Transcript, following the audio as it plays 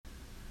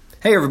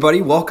Hey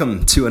everybody,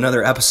 welcome to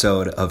another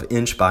episode of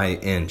Inch by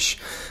Inch,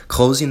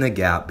 closing the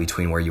gap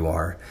between where you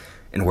are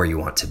and where you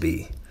want to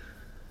be.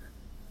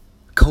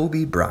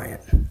 Kobe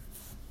Bryant.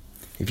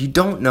 If you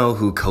don't know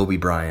who Kobe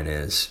Bryant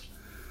is,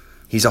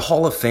 he's a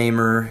Hall of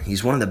Famer.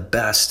 He's one of the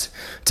best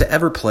to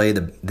ever play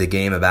the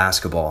game of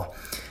basketball.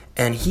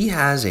 And he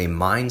has a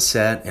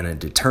mindset and a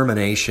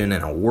determination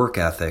and a work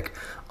ethic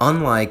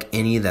unlike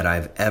any that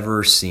I've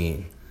ever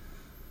seen.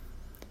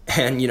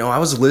 And, I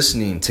was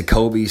listening to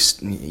Kobe,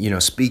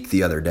 speak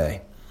the other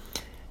day.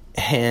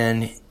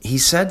 And he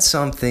said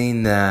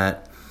something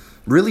that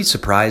really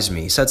surprised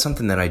me. He said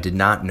something that I did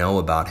not know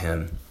about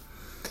him.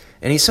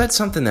 And he said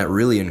something that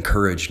really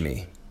encouraged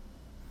me.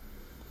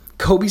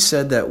 Kobe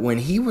said that when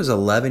he was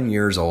 11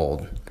 years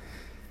old,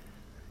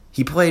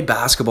 he played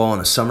basketball in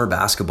a summer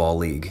basketball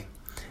league.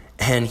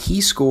 And he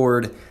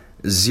scored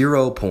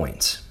 0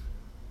 points.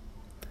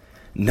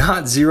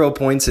 Not 0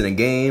 points in a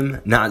game,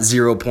 not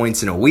 0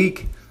 points in a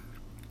week.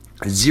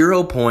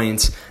 0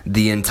 points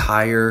the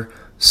entire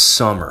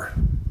summer.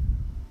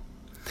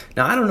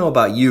 Now, I don't know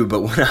about you,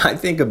 but when I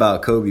think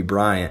about Kobe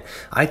Bryant,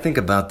 I think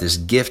about this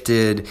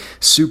gifted,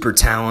 super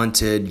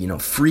talented,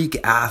 freak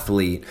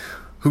athlete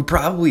who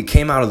probably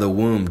came out of the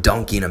womb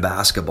dunking a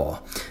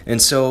basketball.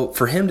 And so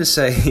for him to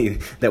say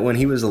that when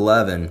he was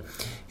 11,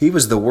 he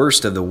was the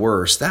worst of the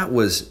worst, that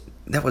was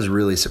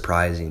really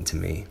surprising to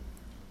me.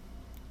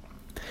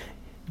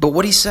 But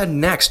what he said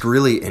next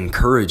really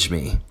encouraged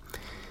me.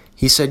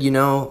 He said,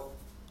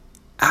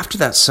 after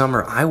that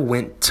summer, I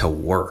went to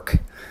work.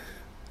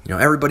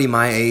 Everybody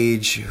my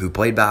age who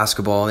played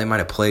basketball, they might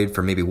have played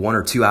for maybe 1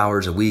 or 2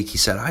 hours a week. He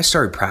said, I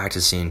started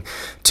practicing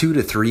 2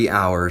 to 3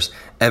 hours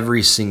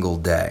every single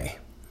day.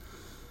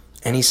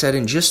 And he said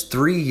in just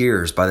 3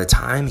 years, by the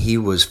time he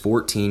was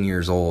 14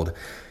 years old,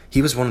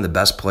 he was one of the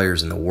best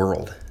players in the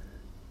world.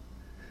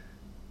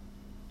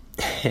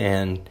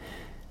 And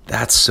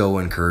that's so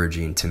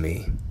encouraging to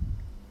me.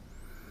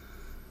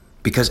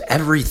 Because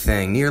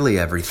nearly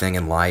everything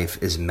in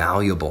life is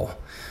malleable.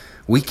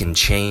 We can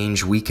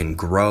change, we can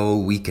grow,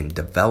 we can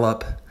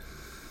develop.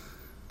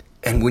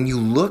 And when you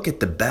look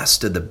at the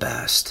best of the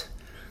best,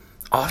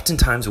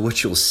 oftentimes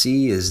what you'll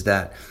see is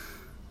that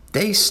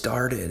they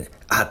started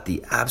at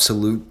the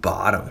absolute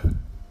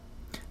bottom.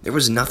 There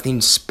was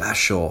nothing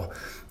special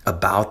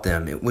about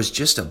them. It was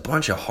just a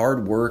bunch of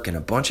hard work and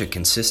a bunch of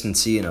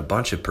consistency and a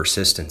bunch of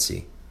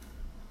persistency.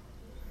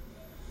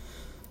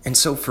 And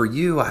so for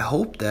you, I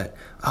hope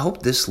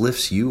this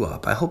lifts you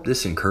up. I hope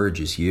this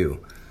encourages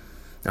you.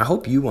 I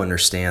hope you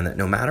understand that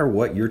no matter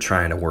what you're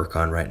trying to work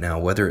on right now,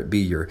 whether it be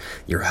your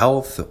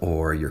health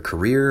or your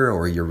career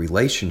or your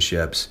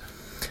relationships,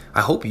 I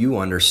hope you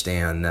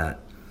understand that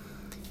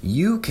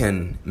you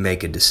can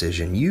make a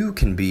decision. You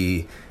can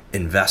be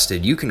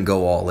invested. You can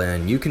go all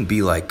in. You can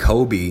be like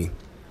Kobe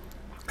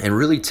and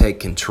really take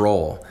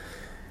control.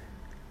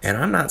 And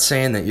I'm not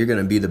saying that you're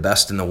going to be the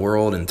best in the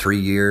world in 3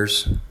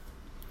 years.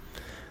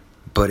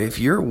 But if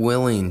you're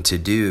willing to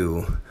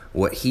do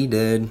what he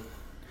did,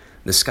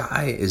 the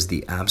sky is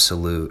the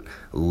absolute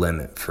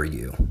limit for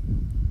you.